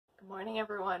Morning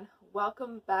everyone,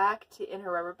 welcome back to In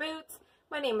Her Rubber Boots.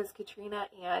 My name is Katrina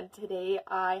and today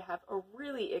I have a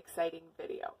really exciting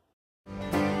video.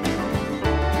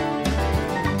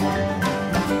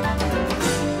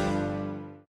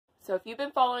 So if you've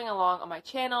been following along on my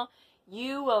channel,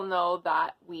 you will know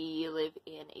that we live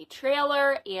in a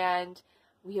trailer and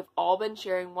we have all been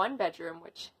sharing one bedroom,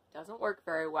 which doesn't work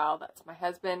very well. That's my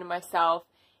husband and myself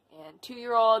and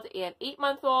 2-year-old and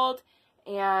 8-month-old.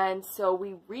 And so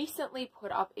we recently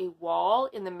put up a wall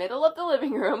in the middle of the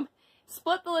living room,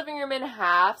 split the living room in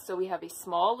half, so we have a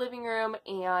small living room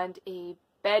and a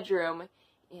bedroom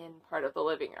in part of the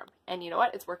living room. And you know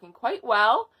what? It's working quite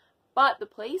well, but the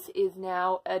place is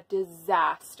now a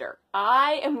disaster.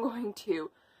 I am going to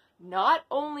not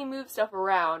only move stuff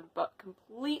around, but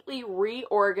completely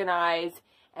reorganize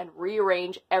and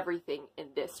rearrange everything in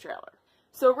this trailer.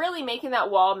 So really making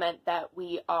that wall meant that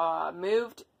we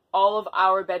moved all of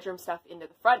our bedroom stuff into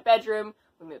the front bedroom.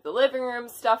 We moved the living room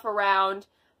stuff around.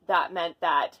 That meant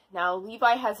that now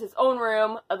Levi has his own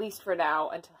room, at least for now,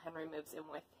 until Henry moves in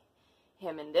with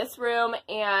him in this room.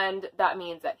 And that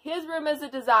means that his room is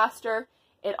a disaster.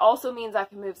 It also means I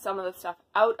can move some of the stuff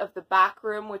out of the back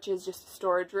room, which is just a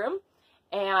storage room,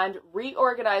 and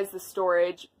reorganize the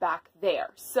storage back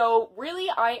there. So really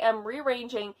I am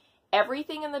rearranging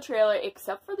everything in the trailer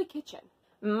except for the kitchen.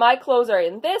 My clothes are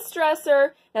in this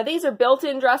dresser. Now these are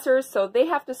built-in dressers, so they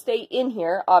have to stay in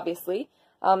here, obviously.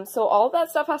 So all of that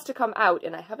stuff has to come out,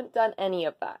 and I haven't done any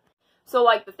of that. So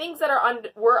like the things that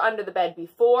were under the bed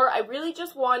before, I really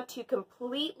just want to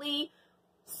completely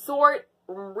sort,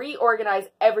 reorganize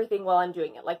everything while I'm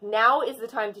doing it. Like now is the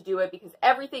time to do it because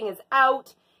everything is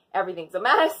out, everything's a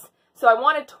mess. So I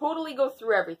want to totally go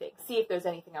through everything, see if there's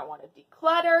anything I want to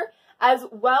declutter, as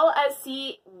well as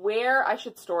see where I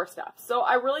should store stuff. So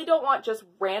I really don't want just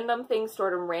random things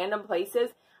stored in random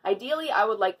places. Ideally, I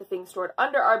would like the things stored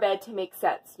under our bed to make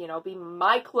sense, you know, be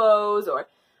my clothes or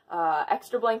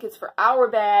extra blankets for our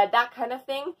bed, that kind of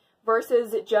thing,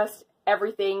 versus just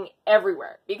everything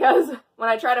everywhere. Because when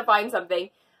I try to find something,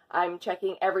 I'm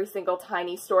checking every single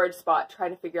tiny storage spot,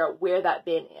 trying to figure out where that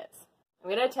bin is. I'm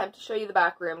going to attempt to show you the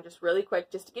back room just really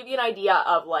quick, just to give you an idea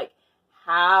of like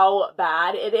how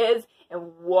bad it is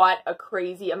and what a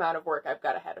crazy amount of work I've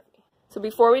got ahead of me. So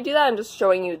before we do that, I'm just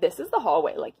showing you, this is the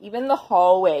hallway. Like even the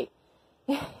hallway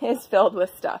is filled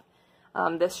with stuff.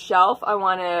 This shelf, I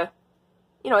want to,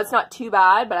 you know, it's not too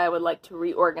bad, but I would like to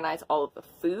reorganize all of the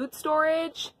food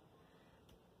storage.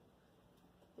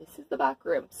 This is the back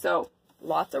room. So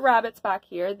lots of rabbits back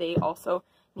here. They also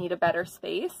need a better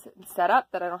space and setup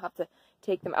that I don't have to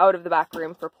take them out of the back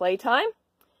room for playtime.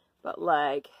 But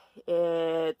like,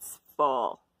 it's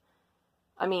full.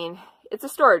 I mean, it's a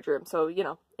storage room, so, you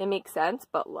know, it makes sense,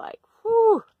 but like,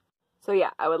 whew. So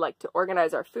yeah, I would like to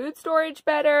organize our food storage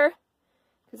better,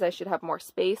 because I should have more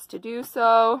space to do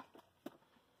so.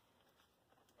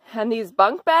 And these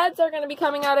bunk beds are going to be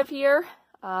coming out of here.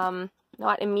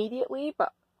 Not immediately,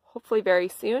 but hopefully very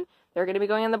soon. They're going to be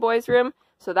going in the boys' room,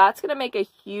 so that's going to make a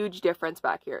huge difference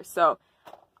back here. So,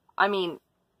 I mean,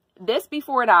 this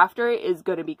before and after is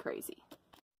going to be crazy.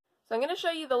 So I'm going to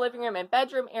show you the living room and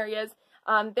bedroom areas.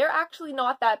 They're actually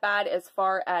not that bad as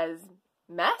far as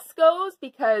mess goes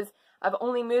because I've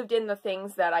only moved in the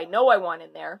things that I know I want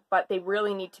in there, but they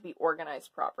really need to be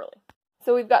organized properly.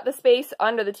 So we've got the space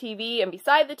under the TV and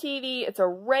beside the TV. It's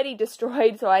already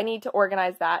destroyed, so I need to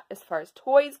organize that as far as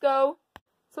toys go.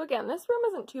 So again, this room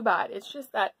isn't too bad. It's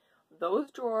just that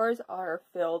those drawers are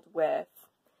filled with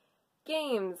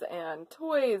games and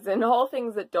toys and all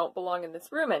things that don't belong in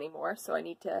this room anymore, so I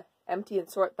need to empty and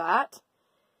sort that.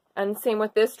 And same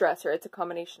with this dresser. It's a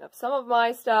combination of some of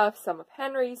my stuff, some of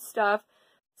Henry's stuff.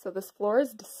 So this floor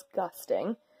is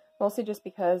disgusting, mostly just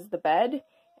because the bed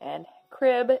and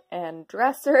crib and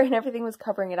dresser and everything was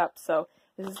covering it up, so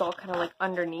this is all kind of like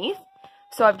underneath.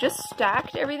 So I've just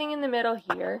stacked everything in the middle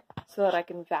here so that I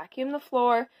can vacuum the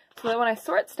floor, so that when I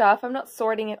sort stuff, I'm not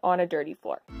sorting it on a dirty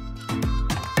floor.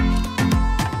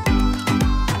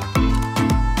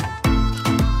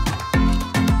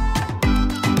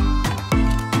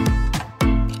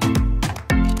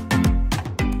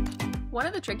 One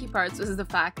of the tricky parts was the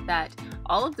fact that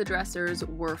all of the dressers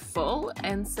were full,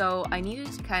 and so I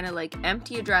needed to kind of like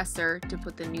empty a dresser to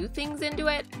put the new things into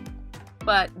it,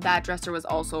 but that dresser was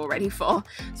also already full.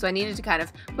 So I needed to kind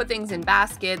of put things in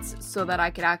baskets so that I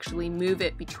could actually move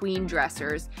it between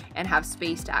dressers and have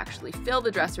space to actually fill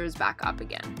the dressers back up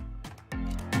again.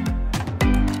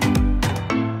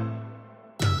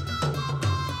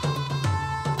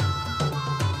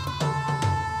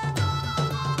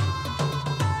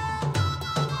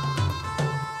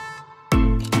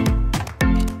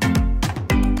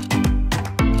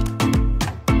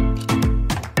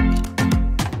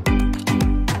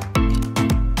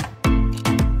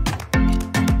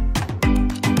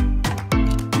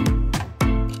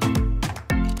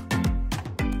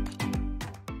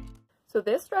 So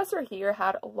this dresser here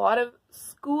had a lot of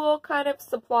school kind of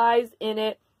supplies in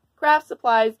it, craft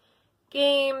supplies,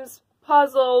 games,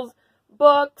 puzzles,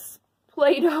 books,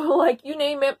 Play-Doh, like you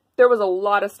name it, there was a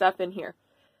lot of stuff in here.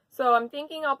 So I'm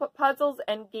thinking I'll put puzzles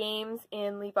and games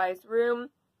in Levi's room,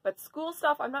 but school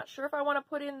stuff I'm not sure if I want to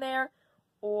put in there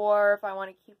or if I want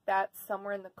to keep that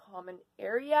somewhere in the common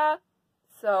area.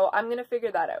 So I'm going to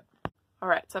figure that out.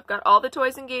 Alright, so I've got all the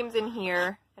toys and games in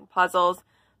here and puzzles,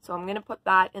 so I'm going to put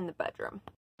that in the bedroom.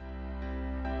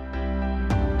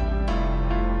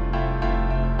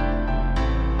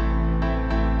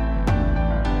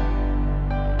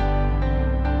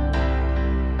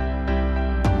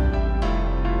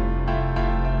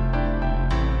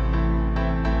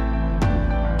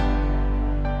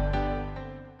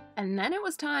 And then it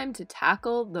was time to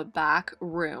tackle the back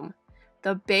room.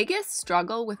 The biggest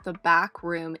struggle with the back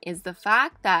room is the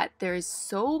fact that there is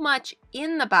so much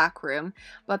in the back room,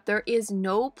 but there is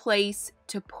no place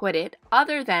to put it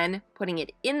other than putting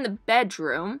it in the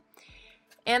bedroom.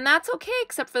 And that's okay,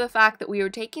 except for the fact that we were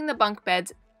taking the bunk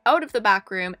beds out of the back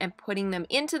room and putting them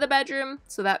into the bedroom.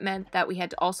 So that meant that we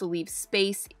had to also leave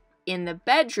space in the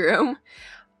bedroom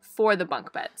for the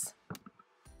bunk beds.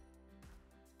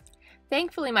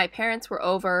 Thankfully, my parents were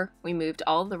over. We moved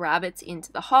all the rabbits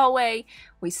into the hallway.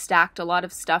 We stacked a lot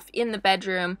of stuff in the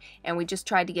bedroom, and we just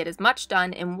tried to get as much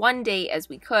done in one day as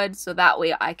we could, so that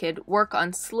way I could work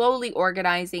on slowly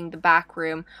organizing the back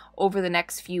room over the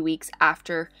next few weeks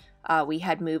after we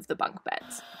had moved the bunk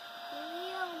beds.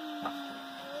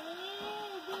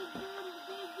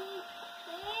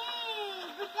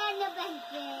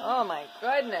 Oh my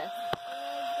goodness.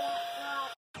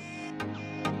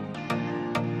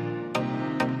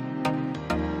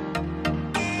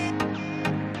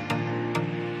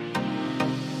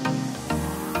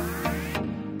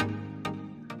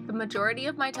 The majority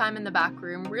of my time in the back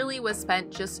room really was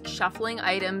spent just shuffling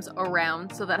items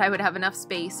around so that I would have enough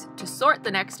space to sort the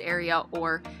next area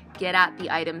or get at the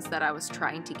items that I was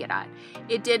trying to get at.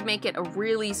 It did make it a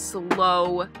really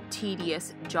slow,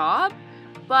 tedious job,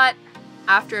 but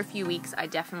after a few weeks, I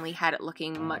definitely had it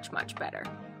looking much, much better.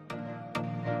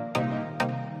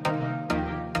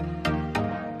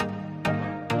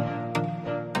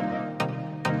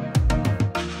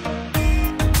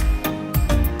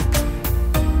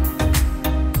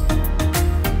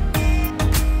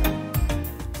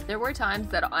 There were times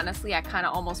that honestly I kind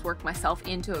of almost worked myself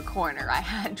into a corner. I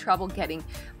had trouble getting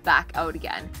back out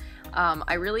again.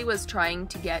 I really was trying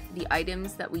to get the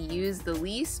items that we use the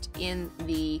least in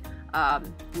the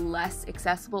less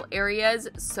accessible areas.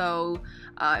 So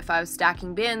if I was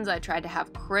stacking bins, I tried to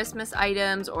have Christmas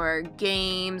items or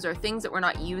games or things that we're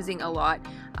not using a lot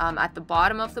at the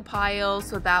bottom of the pile,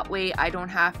 so that way I don't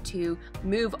have to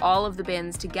move all of the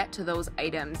bins to get to those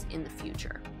items in the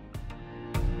future.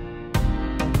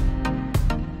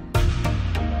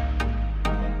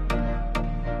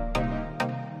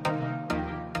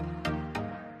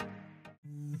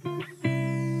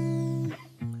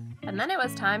 And then it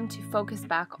was time to focus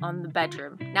back on the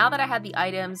bedroom. Now that I had the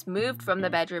items moved from the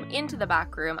bedroom into the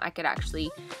back room, I could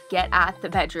actually get at the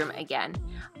bedroom again.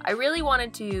 I really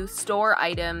wanted to store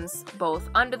items both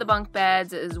under the bunk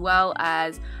beds as well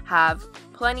as have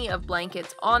plenty of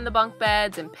blankets on the bunk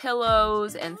beds and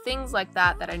pillows and things like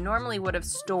that that I normally would have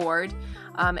stored,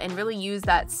 and really use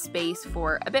that space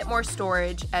for a bit more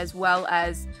storage as well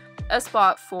as a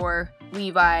spot for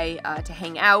Levi to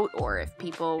hang out, or if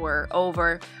people were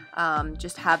over,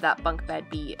 just have that bunk bed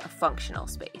be a functional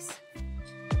space.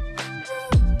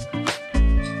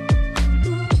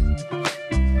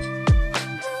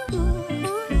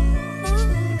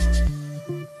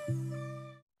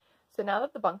 So now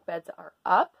that the bunk beds are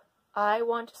up, I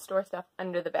want to store stuff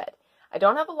under the bed. I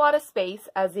don't have a lot of space,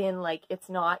 as in like it's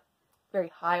not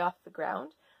very high off the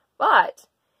ground, but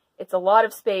it's a lot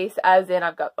of space, as in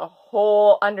I've got the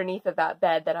hole underneath of that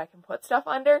bed that I can put stuff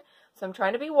under. So I'm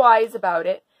trying to be wise about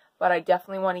it, but I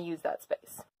definitely want to use that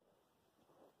space.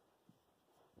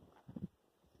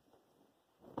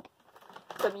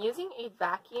 So I'm using a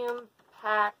vacuum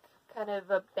pack kind of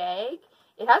a bag.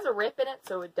 It has a rip in it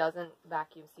so it doesn't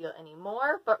vacuum seal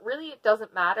anymore, but really it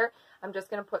doesn't matter. I'm just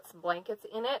going to put some blankets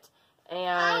in it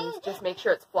and just make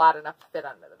sure it's flat enough to fit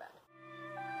under the bed.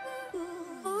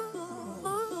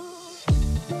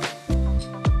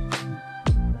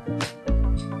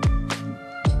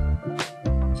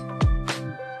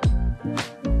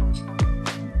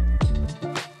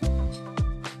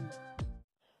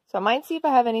 So I might see if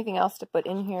I have anything else to put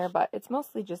in here, but it's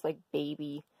mostly just like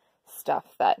baby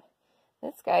stuff that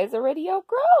this guy's already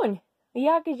outgrown.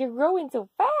 Yeah, because you're growing so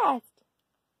fast.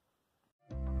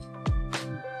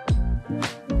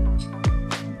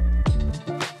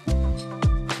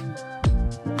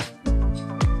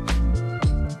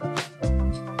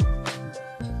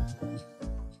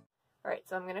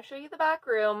 So I'm going to show you the back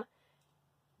room.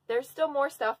 There's still more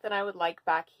stuff than I would like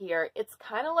back here. It's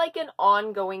kind of like an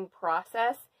ongoing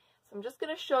process. So I'm just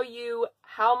going to show you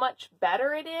how much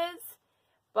better it is.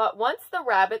 But once the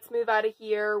rabbits move out of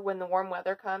here, when the warm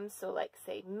weather comes, so like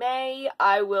say May,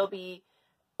 I will be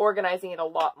organizing it a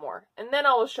lot more. And then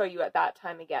I will show you at that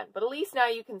time again. But at least now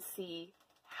you can see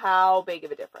how big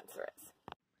of a difference there is.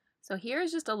 So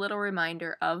here's just a little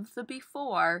reminder of the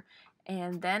before,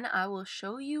 and then I will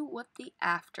show you what the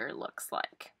after looks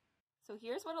like. So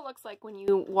here's what it looks like when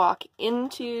you walk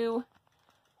into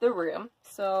the room.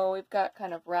 So we've got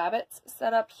kind of rabbits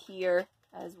set up here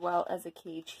as well as a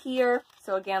cage here.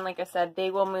 So again, like I said,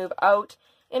 they will move out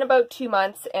in about 2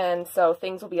 months, and so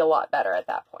things will be a lot better at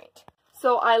that point.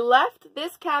 So I left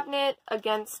this cabinet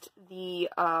against the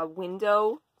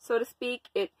window, so to speak.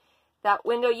 That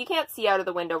window, you can't see out of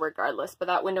the window regardless, but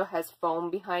that window has foam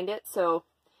behind it, so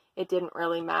it didn't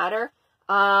really matter.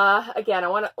 Again, I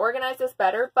want to organize this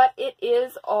better, but it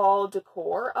is all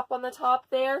decor up on the top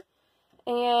there.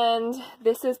 And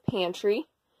this is pantry.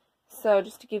 So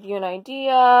just to give you an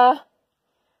idea,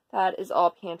 that is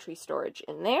all pantry storage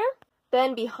in there.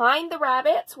 Then behind the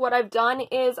rabbits, what I've done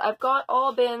is I've got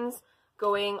all bins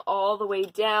going all the way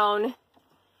down,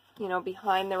 you know,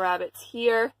 behind the rabbits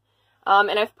here.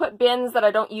 And I've put bins that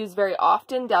I don't use very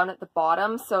often down at the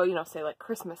bottom. So, you know, say like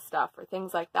Christmas stuff or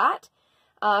things like that.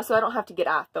 So I don't have to get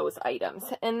at those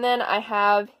items. And then I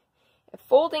have a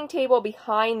folding table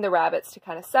behind the rabbits to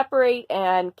kind of separate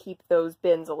and keep those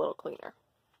bins a little cleaner.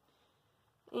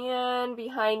 And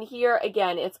behind here,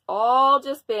 again, it's all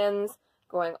just bins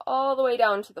going all the way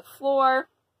down to the floor.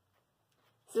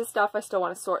 This is stuff I still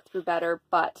want to sort through better,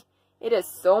 but it is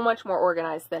so much more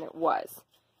organized than it was.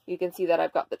 You can see that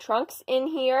I've got the trunks in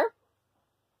here.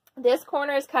 This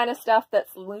corner is kind of stuff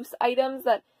that's loose items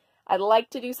that I'd like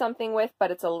to do something with,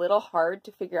 but it's a little hard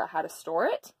to figure out how to store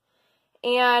it.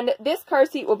 And this car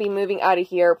seat will be moving out of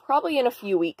here probably in a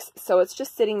few weeks, so it's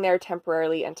just sitting there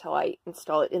temporarily until I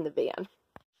install it in the van.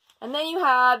 And then you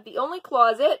have the only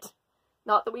closet,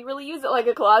 not that we really use it like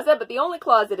a closet, but the only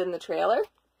closet in the trailer.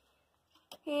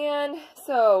 And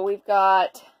so we've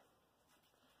got,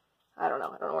 I don't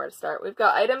know where to start. We've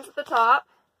got items at the top.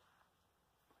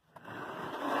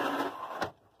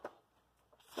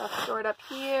 Stuff stored up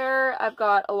here. I've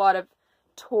got a lot of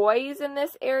toys in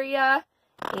this area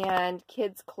and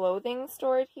kids' clothing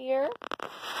stored here.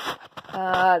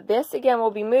 This, again,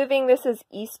 will be moving. This is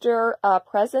Easter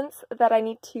presents that I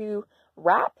need to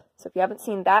wrap. So if you haven't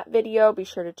seen that video, be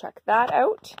sure to check that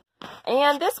out.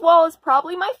 And this wall is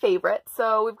probably my favorite.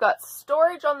 So we've got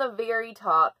storage on the very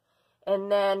top.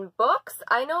 And then books.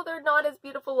 I know they're not as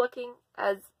beautiful looking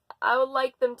as I would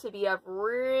like them to be. I've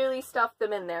really stuffed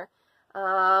them in there.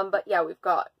 But yeah, we've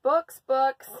got books.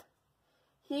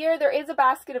 Here, there is a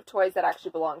basket of toys that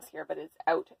actually belongs here, but it's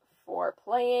out for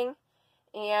playing.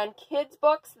 And kids'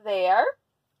 books there.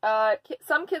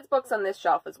 Some kids' books on this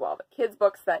shelf as well, but kids'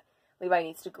 books that Levi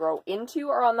needs to grow into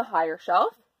are on the higher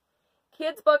shelf.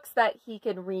 Kids' books that he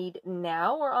can read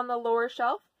now are on the lower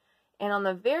shelf. And on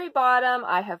the very bottom,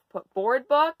 I have put board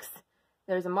books.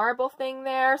 There's a marble thing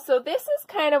there. So this is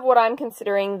kind of what I'm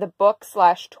considering the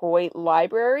book/toy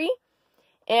library.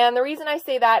 And the reason I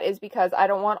say that is because I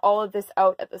don't want all of this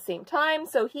out at the same time.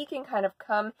 So he can kind of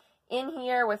come in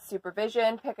here with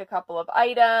supervision, pick a couple of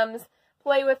items,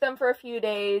 play with them for a few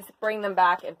days, bring them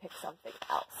back, and pick something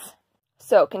else.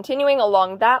 So continuing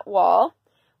along that wall,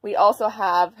 we also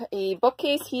have a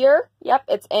bookcase here. Yep,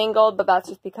 it's angled, but that's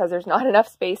just because there's not enough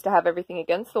space to have everything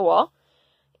against the wall.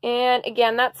 And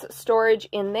again, that's storage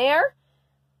in there.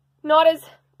 Not as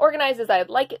organized as I'd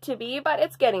like it to be, but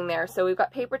it's getting there. So we've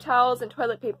got paper towels and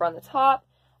toilet paper on the top.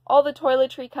 All the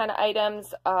toiletry kind of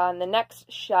items on the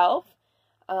next shelf.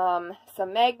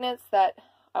 Some magnets that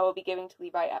I will be giving to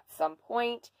Levi at some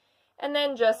point. And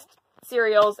then just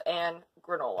cereals and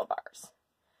granola bars.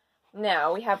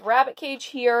 Now, we have rabbit cage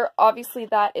here. Obviously,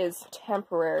 that is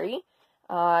temporary.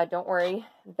 Don't worry,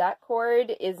 that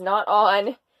cord is not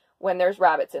on when there's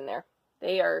rabbits in there.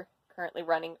 They are currently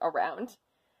running around.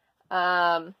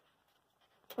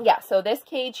 Yeah, so this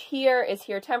cage here is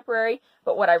here temporary,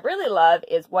 but what I really love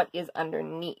is what is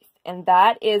underneath. And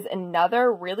that is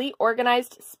another really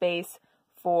organized space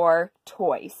for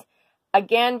toys.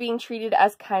 Again, being treated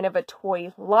as kind of a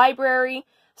toy library,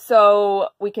 so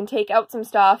we can take out some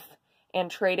stuff and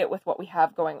trade it with what we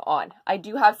have going on. I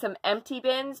do have some empty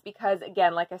bins because,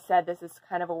 again, like I said, this is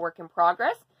kind of a work in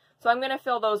progress. So I'm going to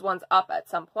fill those ones up at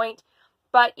some point.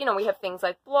 But, you know, we have things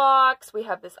like blocks. We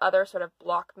have this other sort of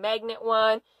block magnet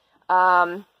one.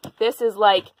 This is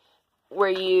like where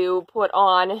you put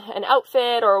on an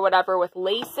outfit or whatever with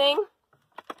lacing.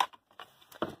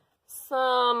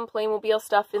 some Playmobil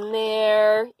stuff in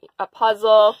there, a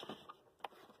puzzle,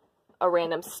 a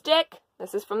random stick.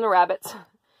 This is from the rabbits.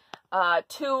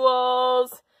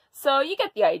 Tools. So you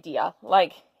get the idea.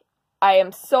 Like, I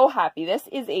am so happy. This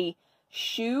is a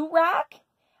shoe rack.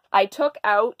 I took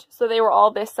out, so they were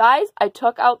all this size, I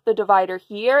took out the divider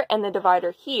here and the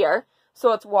divider here,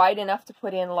 so it's wide enough to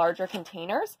put in larger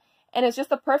containers. And it's just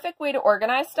the perfect way to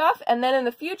organize stuff. And then in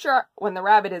the future, when the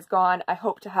rabbit is gone, I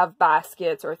hope to have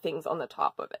baskets or things on the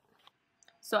top of it.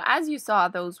 So as you saw,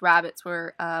 those rabbits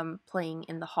were playing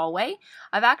in the hallway.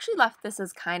 I've actually left this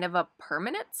as kind of a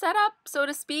permanent setup, so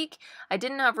to speak. I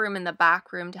didn't have room in the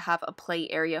back room to have a play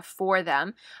area for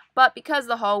them, but because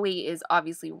the hallway is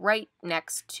obviously right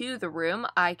next to the room,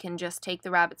 I can just take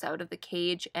the rabbits out of the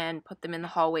cage and put them in the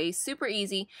hallway. Super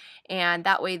easy, and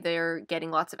that way they're getting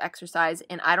lots of exercise,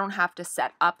 and I don't have to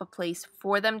set up a place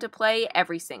for them to play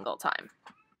every single time.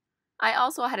 I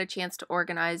also had a chance to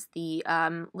organize the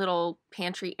little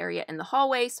pantry area in the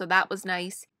hallway, so that was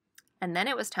nice. And then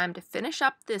it was time to finish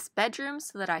up this bedroom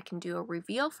so that I can do a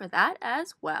reveal for that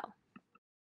as well.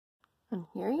 And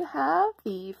here you have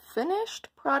the finished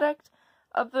product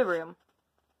of the room.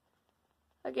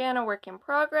 Again, a work in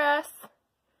progress,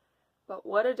 but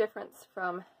what a difference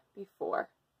from before.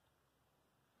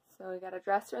 So we got a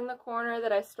dresser in the corner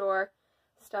that I store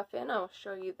stuff in. I'll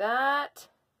show you that.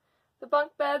 The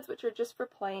bunk beds, which are just for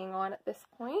playing on at this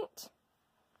point.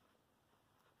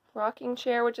 Rocking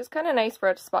chair, which is kind of nice for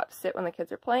a spot to sit when the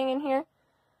kids are playing in here.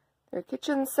 Their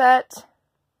kitchen set.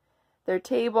 Their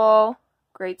table.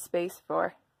 Great space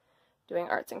for doing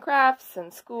arts and crafts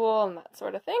and school and that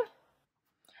sort of thing.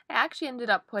 I actually ended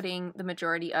up putting the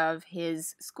majority of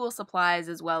his school supplies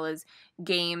as well as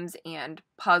games and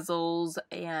puzzles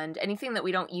and anything that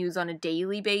we don't use on a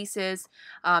daily basis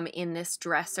in this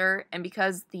dresser. And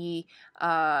because the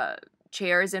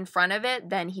chair is in front of it,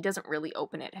 then he doesn't really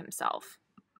open it himself.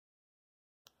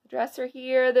 Dresser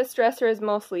here. This dresser is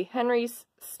mostly Henry's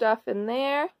stuff in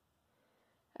there,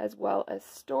 as well as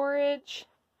storage.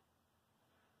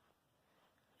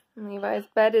 And Levi's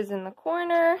bed is in the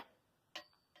corner.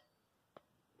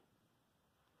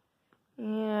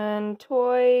 And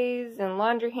toys and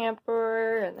laundry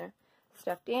hamper and their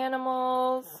stuffed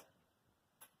animals.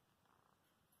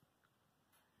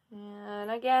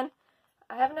 And again,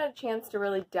 I haven't had a chance to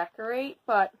really decorate,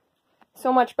 but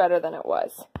so much better than it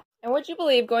was. And would you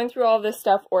believe, going through all this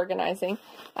stuff, organizing,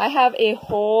 I have a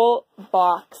whole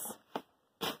box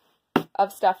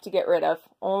of stuff to get rid of,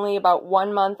 only about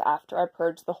 1 month after I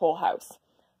purged the whole house.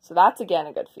 So that's, again,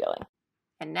 a good feeling.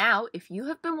 And now, if you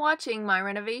have been watching my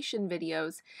renovation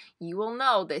videos, you will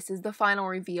know this is the final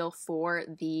reveal for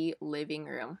the living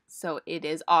room. So it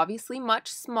is obviously much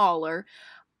smaller,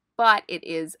 but it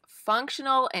is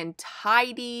functional and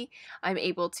tidy. I'm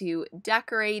able to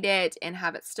decorate it and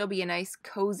have it still be a nice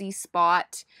cozy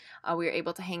spot. We were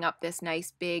able to hang up this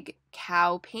nice big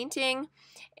cow painting,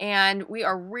 and we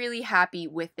are really happy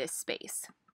with this space.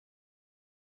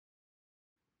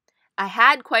 I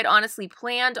had quite honestly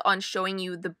planned on showing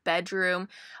you the bedroom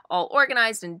all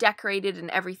organized and decorated and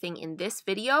everything in this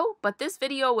video, but this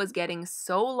video was getting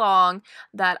so long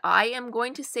that I am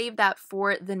going to save that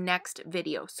for the next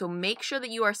video. So make sure that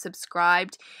you are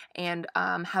subscribed and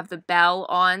have the bell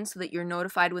on so that you're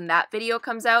notified when that video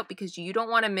comes out, because you don't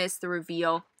want to miss the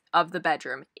reveal of the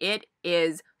bedroom. It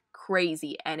is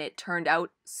crazy and it turned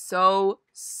out so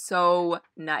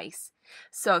nice.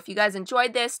 So if you guys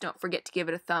enjoyed this, don't forget to give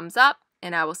it a thumbs up,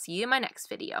 and I will see you in my next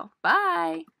video.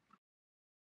 Bye!